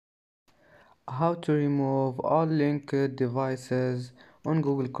How to remove all linked devices on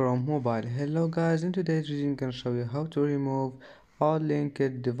Google Chrome mobile. Hello guys, in today's video I'm gonna show you how to remove all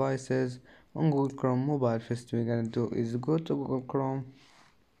linked devices on Google Chrome mobile. First we're gonna do is go to Google Chrome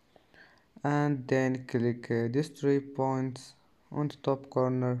and then click these 3 points on the top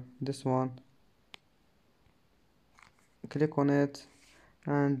corner, this one, click on it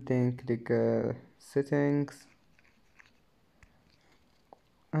and then click settings,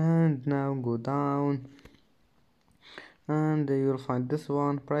 and now go down and you'll find this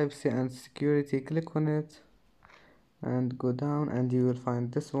one, privacy and security. Click on it and go down and you will find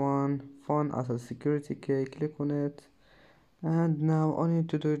this one, phone as a security key. Click on it and now all you need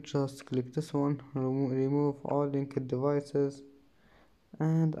to do is just click this one, remove all linked devices,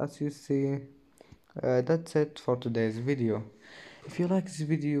 and as you see, that's it for today's video. If you like this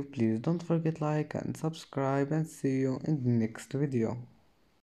video, please don't forget like and subscribe, and see you in the next video.